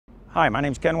Hi, my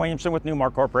name is Ken Williamson with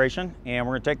Newmar Corporation, and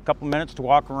we're going to take a couple minutes to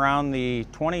walk around the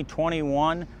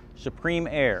 2021 Supreme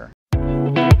Aire.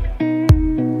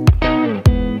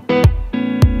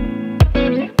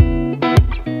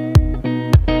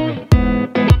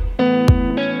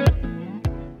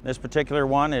 This particular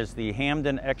one is the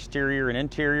Hamden exterior and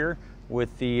interior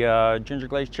with the ginger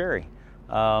glazed cherry.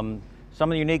 Some of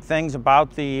the unique things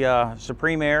about the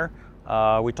Supreme Aire,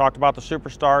 we talked about the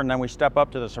Superstar, and then we step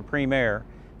up to the Supreme Aire.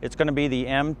 It's going to be the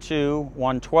M2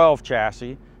 112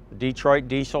 chassis, the Detroit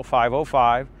Diesel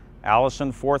 505,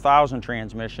 Allison 4000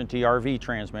 transmission, TRV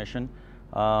transmission.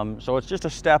 So it's just a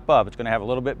step up. It's going to have a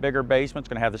little bit bigger basement. It's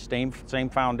going to have the same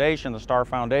foundation, the Star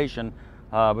foundation,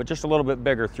 but just a little bit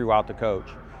bigger throughout the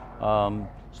coach. So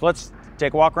let's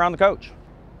take a walk around the coach.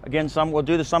 Again, we'll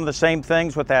do some of the same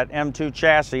things with that M2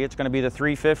 chassis. It's going to be the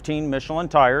 315 Michelin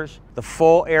tires, the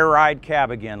full Air Ride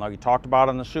cab again, like we talked about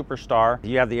on the Superstar.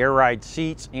 You have the Air Ride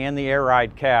seats and the Air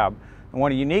Ride cab. And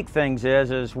one of the unique things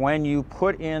is when you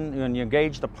when you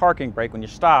engage the parking brake, when you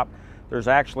stop, there's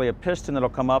actually a piston that'll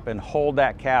come up and hold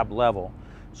that cab level.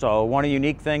 So one of the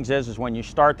unique things is when you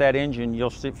start that engine,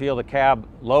 you'll feel the cab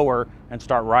lower and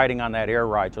start riding on that Air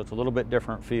Ride. So it's a little bit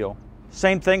different feel.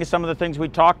 Same thing as some of the things we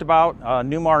talked about.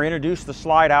 Newmar introduced the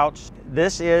slide outs.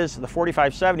 This is, the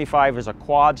 4575 is a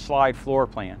quad slide floor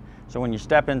plan. So when you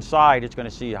step inside, it's going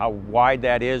to see how wide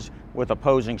that is with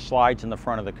opposing slides in the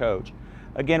front of the coach.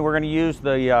 Again, we're going to use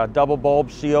the double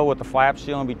bulb seal with the flap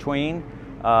seal in between,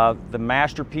 the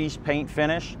Masterpiece paint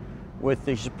finish. With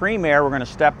the Supreme Aire, we're going to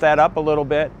step that up a little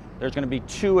bit. There's going to be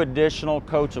 2 additional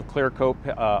coats of clear coat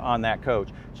on that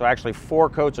coach. So actually 4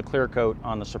 coats of clear coat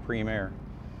on the Supreme Aire.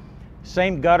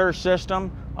 Same gutter system.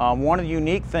 One of the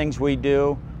unique things we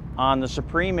do on the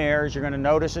Supreme Aire is you're going to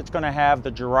notice it's going to have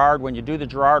the Girard, when you do the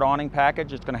Girard awning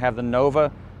package, it's going to have the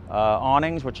Nova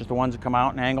awnings, which is the ones that come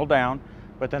out and angle down.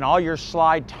 But then all your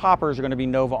slide toppers are going to be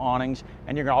Nova awnings,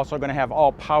 and you're also going to have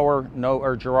all power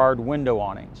Girard window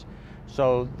awnings.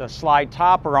 So the slide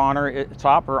topper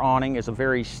awning is a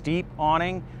very steep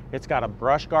awning. It's got a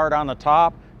brush guard on the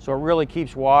top, so it really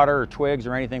keeps water or twigs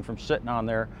or anything from sitting on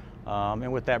there.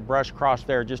 And with that brush cross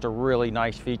there, just a really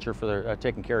nice feature for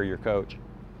taking care of your coach.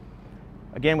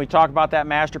 Again, we talked about that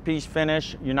Masterpiece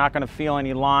finish. You're not going to feel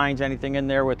any lines, anything in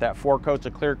there with that 4 coats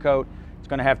of clear coat. It's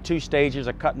going to have 2 stages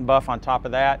of cut and buff on top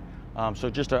of that. So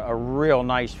just a real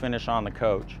nice finish on the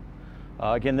coach.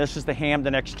 Again, this is the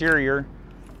Hamden exterior.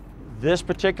 This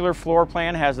particular floor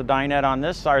plan has the dinette on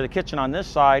this side, or the kitchen on this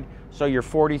side, so your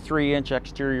 43-inch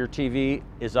exterior TV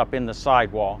is up in the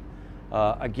sidewall.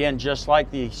 Again, just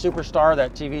like the Superstar,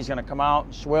 that TV is going to come out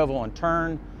and swivel and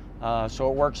turn,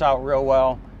 so it works out real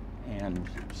well and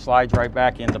slides right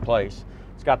back into place.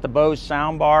 It's got the Bose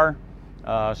sound bar,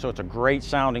 so it's a great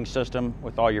sounding system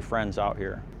with all your friends out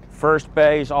here. First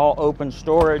bay is all open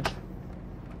storage.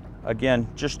 Again,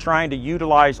 just trying to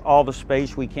utilize all the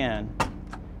space we can,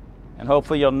 and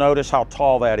hopefully you'll notice how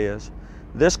tall that is.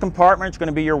 This compartment is going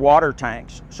to be your water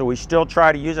tanks, so we still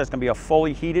try to use that. It's going to be a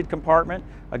fully heated compartment.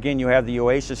 Again, you have the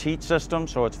Oasis heat system,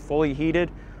 so it's fully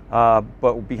heated,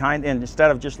 but behind, and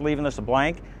instead of just leaving this a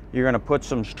blank, you're going to put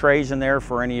some trays in there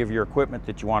for any of your equipment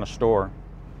that you want to store.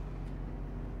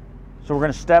 So we're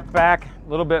going to step back a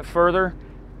little bit further,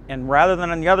 and rather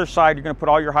than on the other side, you're going to put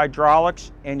all your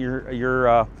hydraulics and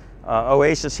your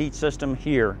Oasis heat system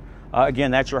here.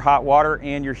 Again, that's your hot water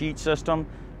and your heat system,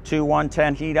 2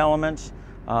 110 heat elements.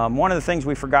 One of the things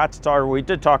we forgot to talk, or we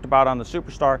did talk about on the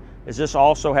Superstar, is this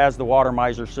also has the water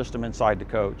miser system inside the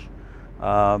coach.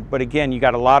 But again, you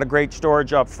got a lot of great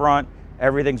storage up front.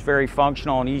 Everything's very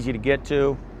functional and easy to get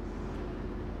to.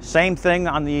 Same thing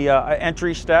on the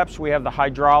entry steps. We have the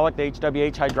hydraulic, the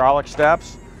HWH hydraulic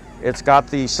steps. It's got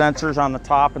the sensors on the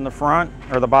top and the front,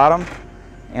 or the bottom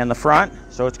and the front.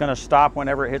 So it's going to stop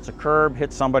whenever it hits a curb,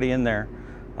 hits somebody in there.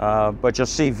 But you'll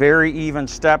see very even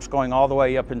steps going all the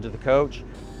way up into the coach.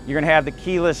 You're going to have the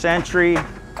keyless entry.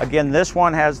 Again, this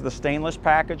one has the stainless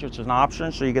package, which is an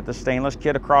option, so you get the stainless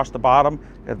kit across the bottom.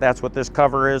 That's what this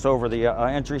cover is over the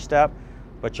entry step.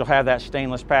 But you'll have that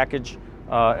stainless package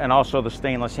and also the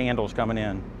stainless handles coming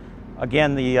in.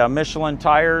 Again, the Michelin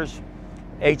tires,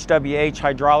 HWH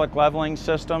hydraulic leveling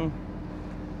system.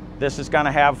 This is going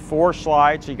to have 4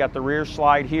 slides, so you got the rear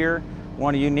slide here.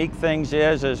 One of the unique things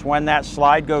is when that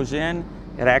slide goes in,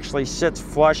 it actually sits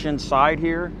flush inside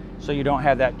here, so you don't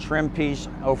have that trim piece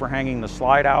overhanging the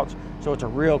slide outs. So it's a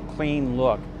real clean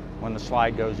look when the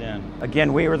slide goes in.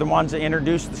 Again, we were the ones that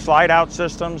introduced the slide out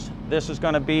systems. This is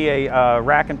going to be a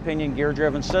rack and pinion gear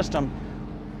driven system.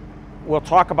 We'll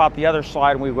talk about the other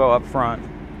slide when we go up front.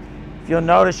 If you'll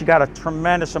notice, you got a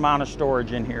tremendous amount of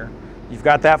storage in here. You've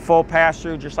got that full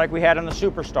pass-through just like we had on the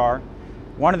Superstar.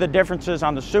 One of the differences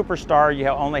on the Superstar, you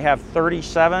only have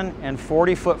 37 and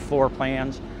 40-foot floor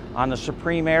plans. On the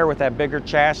Supreme Aire, with that bigger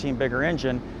chassis and bigger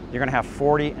engine, you're going to have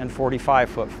 40 and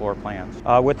 45-foot floor plans.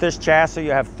 With this chassis,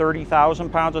 you have 30,000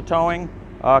 pounds of towing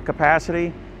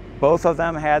capacity. Both of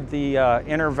them had the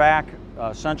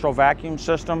InterVac central vacuum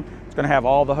system. It's going to have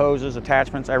all the hoses,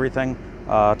 attachments, everything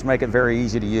to make it very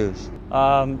easy to use.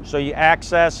 So you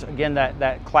access, again,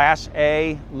 that Class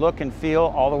A look and feel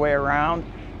all the way around,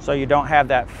 so you don't have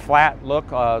that flat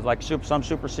look like some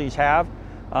Super Cs have.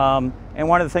 And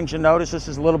one of the things you'll notice, this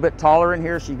is a little bit taller in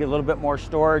here, so you get a little bit more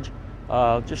storage.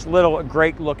 Just little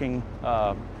great looking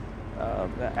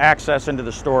access into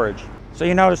the storage. So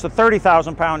you notice the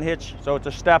 30,000 pound hitch, so it's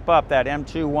a step up. That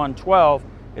M2 112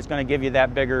 is going to give you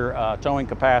that bigger towing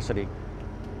capacity.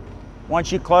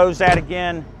 Once you close that,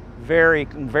 again, very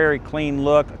clean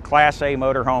look, Class A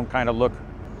motorhome kind of look.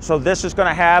 So this is going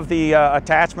to have the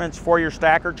attachments for your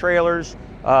stacker trailers,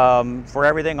 for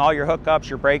everything, all your hookups,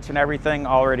 your brakes and everything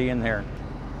already in there.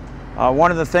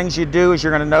 One of the things you do is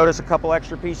you're going to notice a couple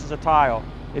extra pieces of tile.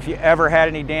 If you ever had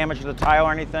any damage to the tile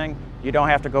or anything, you don't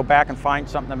have to go back and find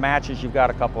something that matches. You've got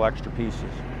a couple extra pieces.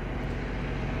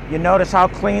 You notice how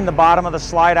clean the bottom of the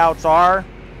slide outs are.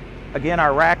 Again,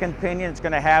 our rack and pinion, it's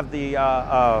going to have the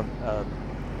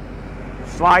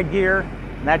slide gear,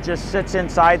 and that just sits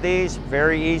inside these.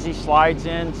 Very easy, slides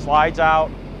in, slides out.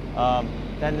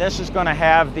 Then this is going to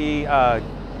have the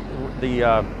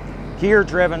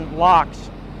gear-driven locks.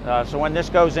 So when this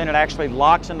goes in, it actually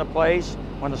locks into place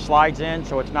when the slide's in,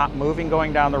 so it's not moving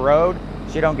going down the road,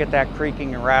 so you don't get that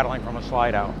creaking and rattling from a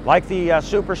slide out. Like the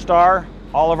Superstar,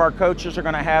 all of our coaches are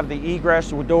going to have the egress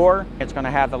door. It's going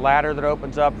to have the ladder that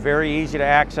opens up, very easy to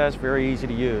access, very easy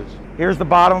to use. Here's the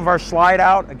bottom of our slide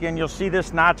out. Again, you'll see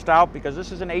this notched out because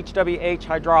this is an HWH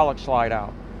hydraulic slide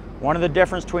out. One of the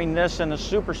differences between this and the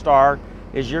Superstar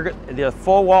is the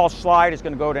full wall slide is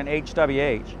going to go to an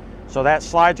HWH. So that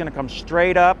slide's going to come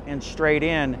straight up and straight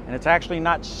in, and it's actually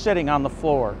not sitting on the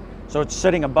floor. So it's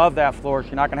sitting above that floor, so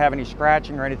you're not going to have any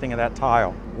scratching or anything of that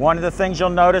tile. One of the things you'll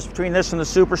notice between this and the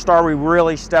Superstar, we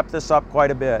really stepped this up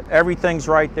quite a bit. Everything's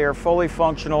right there, fully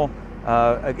functional.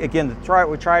 Again, what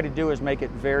we try to do is make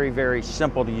it very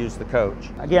simple to use the coach.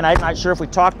 Again, I'm not sure if we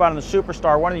talked about it in the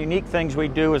Superstar. One of the unique things we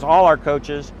do is all our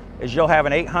coaches is you'll have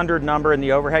an 800 number in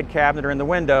the overhead cabinet or in the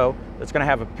window that's going to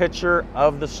have a picture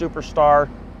of the Superstar,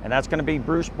 and that's going to be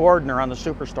Bruce Bordner on the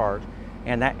Superstars.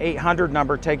 And that 800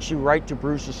 number takes you right to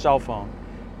Bruce's cell phone.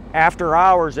 After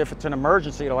hours, if it's an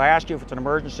emergency, it'll ask you if it's an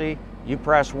emergency. You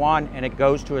press 1 and it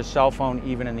goes to his cell phone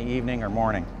even in the evening or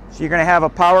morning. So you're going to have a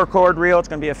power cord reel. It's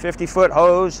going to be a 50-foot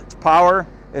hose. It's power.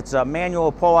 It's a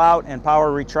manual pull out and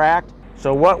power retract.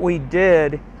 So what we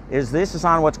did is this is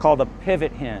on what's called a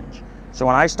pivot hinge. So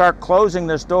when I start closing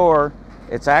this door,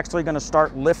 it's actually going to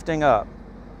start lifting up.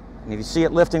 And if you see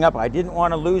it lifting up, I didn't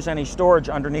want to lose any storage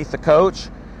underneath the coach.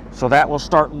 So that will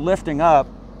start lifting up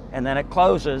and then it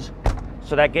closes.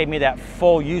 So that gave me that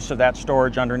full use of that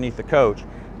storage underneath the coach.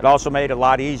 It also made it a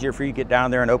lot easier for you to get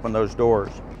down there and open those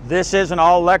doors. This is an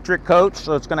all-electric coach,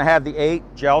 so it's going to have the 8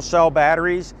 gel cell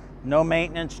batteries, no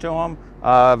maintenance to them,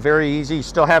 very easy. You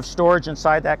still have storage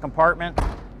inside that compartment.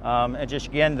 And just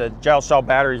again, the gel cell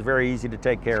battery is very easy to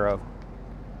take care of.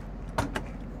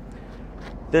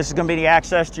 This is going to be the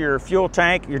access to your fuel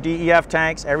tank, your DEF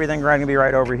tanks, everything going to be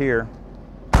right over here.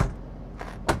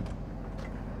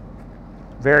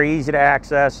 Very easy to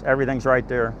access, everything's right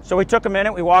there. So we took a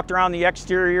minute, we walked around the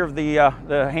exterior of the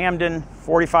Hamden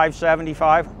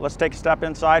 4575. Let's take a step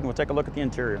inside and we'll take a look at the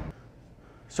interior.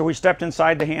 So we stepped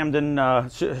inside the Hamden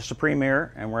Supreme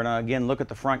Aire, and we're going to again look at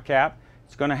the front cap.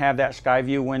 It's going to have that sky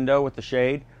view window with the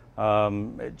shade.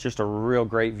 Just a real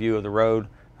great view of the road,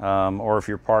 or if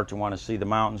you're parked and want to see the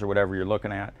mountains or whatever you're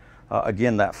looking at.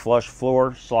 Again, that flush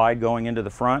floor slide going into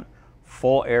the front,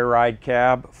 full air ride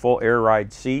cab, full air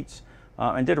ride seats.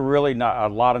 And did a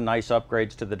lot of nice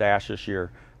upgrades to the dash this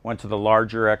year. Went to the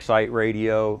larger Excite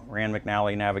radio, Rand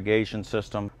McNally navigation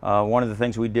system. One of the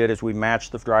things we did is we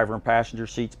matched the driver and passenger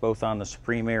seats both on the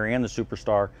Supreme Aire and the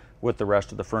Superstar with the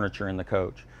rest of the furniture in the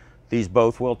coach. These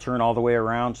both will turn all the way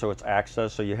around, so it's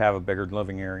access, so you have a bigger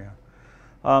living area.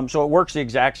 So it works the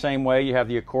exact same way. You have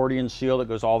the accordion seal that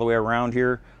goes all the way around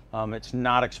here. It's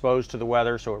not exposed to the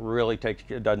weather, so it really takes,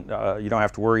 you don't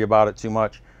have to worry about it too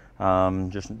much.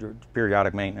 Just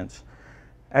periodic maintenance.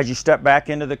 As you step back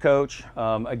into the coach,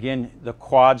 again, the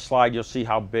quad slide, you'll see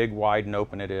how big, wide, and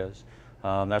open it is.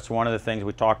 That's one of the things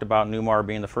we talked about, Newmar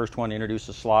being the first one to introduce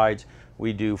the slides.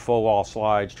 We do full wall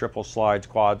slides, triple slides,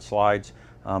 quad slides,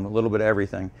 a little bit of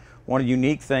everything. One of the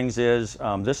unique things is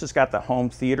this has got the home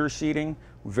theater seating,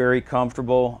 very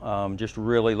comfortable, just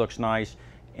really looks nice.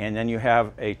 And then you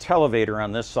have a televator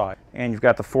on this side. And you've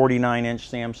got the 49-inch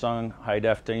Samsung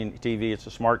high-def TV. It's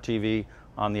a smart TV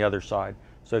on the other side.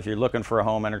 So if you're looking for a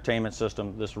home entertainment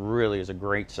system, this really is a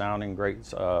great sounding,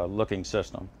 great looking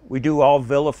system. We do all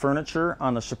villa furniture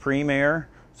on the Supreme Aire,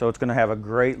 so it's going to have a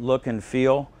great look and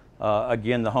feel.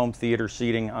 Again, the home theater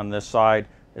seating on this side.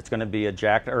 It's going to be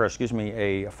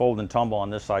a fold and tumble on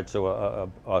this side,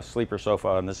 so a sleeper sofa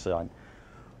on this side.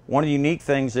 One of the unique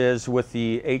things is with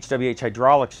the HWH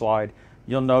hydraulic slide,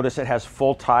 you'll notice it has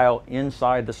full tile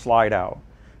inside the slide out.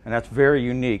 And that's very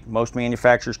unique. Most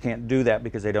manufacturers can't do that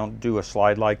because they don't do a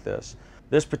slide like this.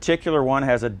 This particular one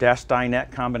has a desk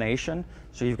dinette combination.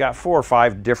 So you've got 4 or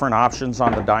 5 different options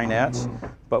on the dinettes.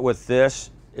 But with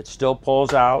this, it still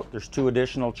pulls out. There's 2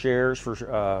 additional chairs for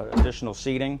additional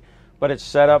seating. But it's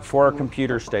set up for a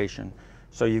computer station.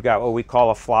 So you've got what we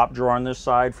call a flop drawer on this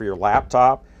side for your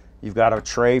laptop. You've got a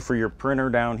tray for your printer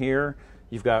down here.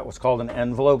 You've got what's called an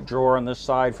envelope drawer on this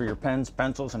side for your pens,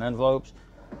 pencils, and envelopes.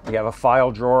 You have a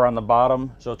file drawer on the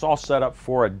bottom. So it's all set up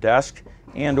for a desk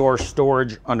and or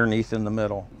storage underneath in the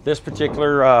middle. This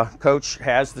particular coach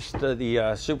has the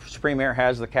Supreme Aire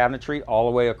has the cabinetry all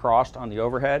the way across on the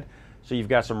overhead. So you've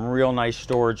got some real nice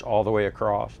storage all the way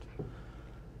across.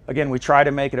 Again, we try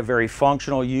to make it a very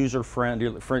functional,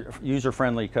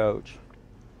 user-friendly coach.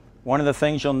 One of the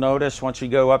things you'll notice once you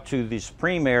go up to the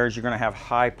Supreme Aire is you're going to have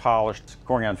high polished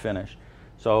Corian finish.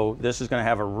 So this is going to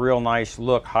have a real nice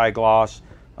look, high gloss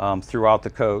throughout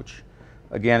the coach.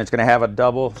 Again, it's going to have a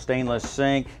double stainless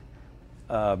sink,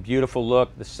 beautiful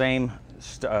look, the same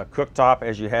cooktop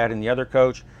as you had in the other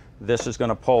coach. This is going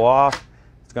to pull off.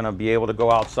 It's going to be able to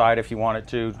go outside if you wanted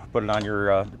to, put it on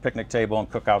your picnic table and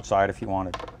cook outside if you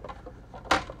wanted.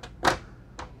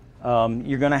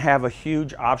 You're going to have a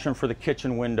huge option for the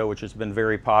kitchen window, which has been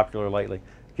very popular lately.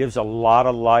 It gives a lot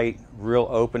of light, real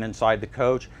open inside the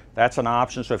coach. That's an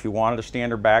option, so if you wanted a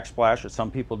standard backsplash, which some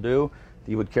people do,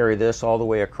 you would carry this all the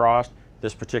way across.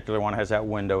 This particular one has that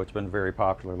window. It's been very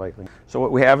popular lately. So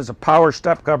what we have is a power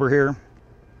step cover here.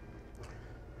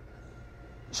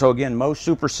 So again, most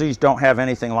Super Cs don't have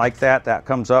anything like that. That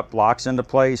comes up, locks into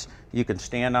place. You can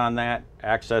stand on that,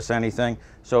 access anything.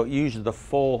 So it uses the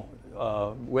full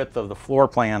width of the floor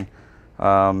plan,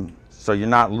 so you're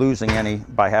not losing any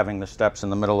by having the steps in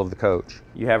the middle of the coach.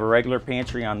 You have a regular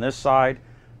pantry on this side.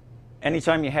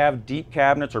 Anytime you have deep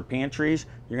cabinets or pantries,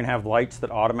 you're going to have lights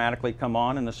that automatically come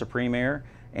on in the Supreme Aire,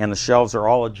 and the shelves are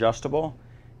all adjustable.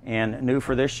 And new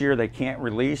for this year, they can't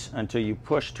release until you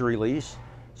push to release,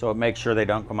 so it makes sure they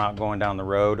don't come out going down the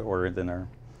road or in there.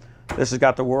 This has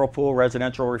got the Whirlpool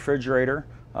residential refrigerator.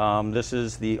 This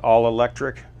is the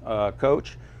all-electric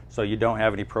coach, so you don't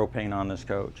have any propane on this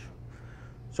coach.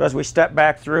 So as we step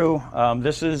back through,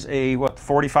 this is a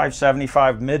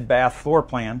 4575 mid-bath floor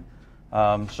plan.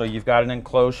 So you've got an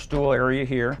enclosed stool area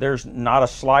here. There's not a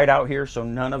slide out here, so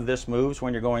none of this moves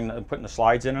when you're putting the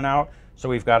slides in and out. So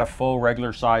we've got a full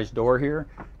regular sized door here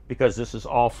because this is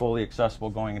all fully accessible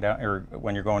going down, or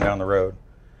when you're going down the road.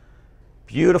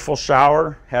 Beautiful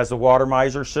shower, has the water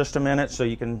miser system in it, so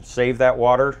you can save that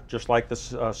water just like the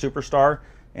Superstar.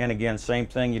 And again, same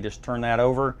thing, you just turn that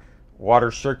over,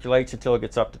 water circulates until it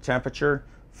gets up to temperature,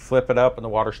 flip it up and the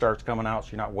water starts coming out,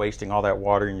 so you're not wasting all that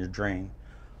water in your drain.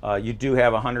 You do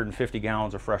have 150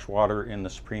 gallons of fresh water in the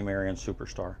Supreme Aire and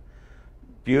Superstar.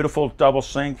 Beautiful double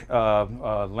sink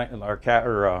bathroom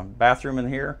in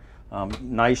here.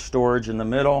 Nice storage in the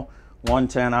middle,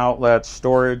 110 outlet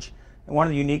storage. And one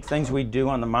of the unique things we do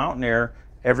on the Mountain Aire,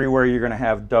 everywhere you're going to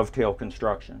have dovetail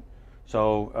construction.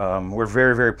 So we're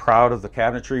very, very proud of the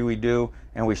cabinetry we do,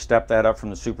 and we step that up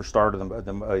from the Superstar to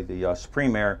the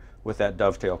Supreme Aire with that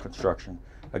dovetail construction.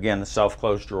 Again, the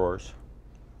self-closed drawers.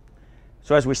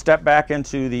 So as we step back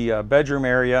into the bedroom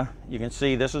area, you can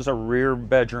see this is a rear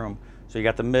bedroom. So you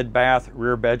got the mid-bath,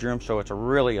 rear bedroom, so it's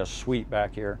really a suite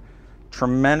back here.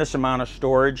 Tremendous amount of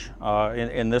storage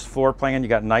in this floor plan. You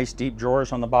got nice deep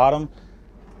drawers on the bottom,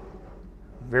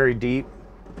 very deep.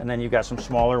 And then you've got some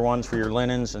smaller ones for your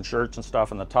linens and shirts and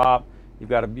stuff on the top. You've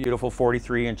got a beautiful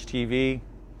 43-inch TV.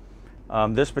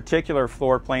 This particular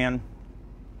floor plan,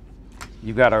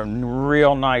 you've got a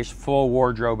real nice full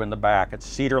wardrobe in the back. It's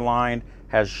cedar lined,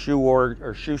 has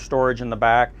shoe storage in the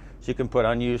back, so you can put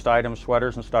unused items,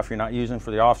 sweaters and stuff you're not using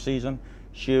for the off season,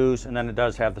 shoes, and then it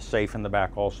does have the safe in the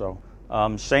back also.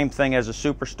 Same thing as a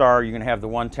Superstar, you're gonna have the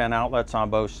 110 outlets on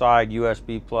both sides,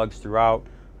 USB plugs throughout.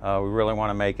 We really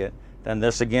wanna make it. Then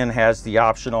this again has the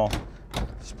optional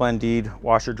Splendide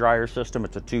washer dryer system.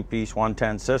 It's a 2-piece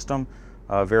 110 system,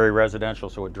 very residential,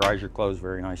 so it dries your clothes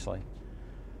very nicely.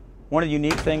 One of the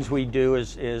unique things we do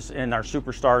is in our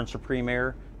Superstar and Supreme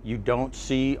Aire, you don't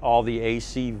see all the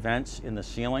AC vents in the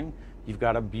ceiling. You've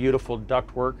got a beautiful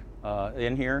ductwork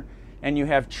in here, and you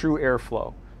have true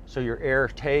airflow. So your air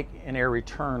take and air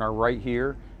return are right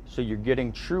here, so you're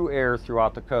getting true air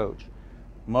throughout the coach.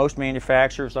 Most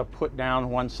manufacturers have put down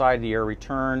one side of the air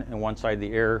return and one side of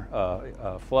the air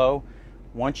flow.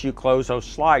 Once you close those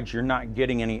slides, you're not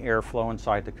getting any airflow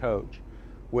inside the coach.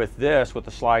 With this, with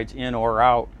the slides in or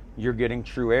out, you're getting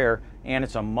true air, and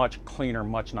it's a much cleaner,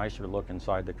 much nicer look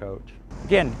inside the coach.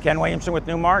 Again, Ken Williamson with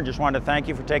Newmar. Just wanted to thank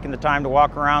you for taking the time to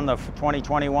walk around the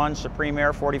 2021 Supreme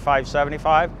Aire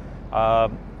 4575.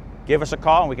 Give us a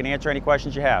call and we can answer any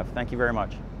questions you have. Thank you very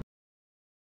much.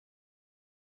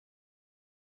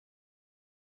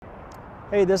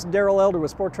 Hey, this is Daryl Elder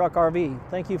with Sport Truck RV.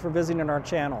 Thank you for visiting our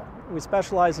channel. We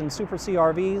specialize in Super C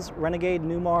RVs, Renegade,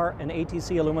 Newmar, and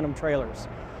ATC aluminum trailers.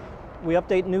 We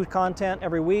update new content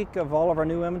every week of all of our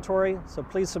new inventory, so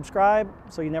please subscribe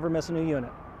so you never miss a new unit.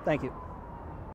 Thank you.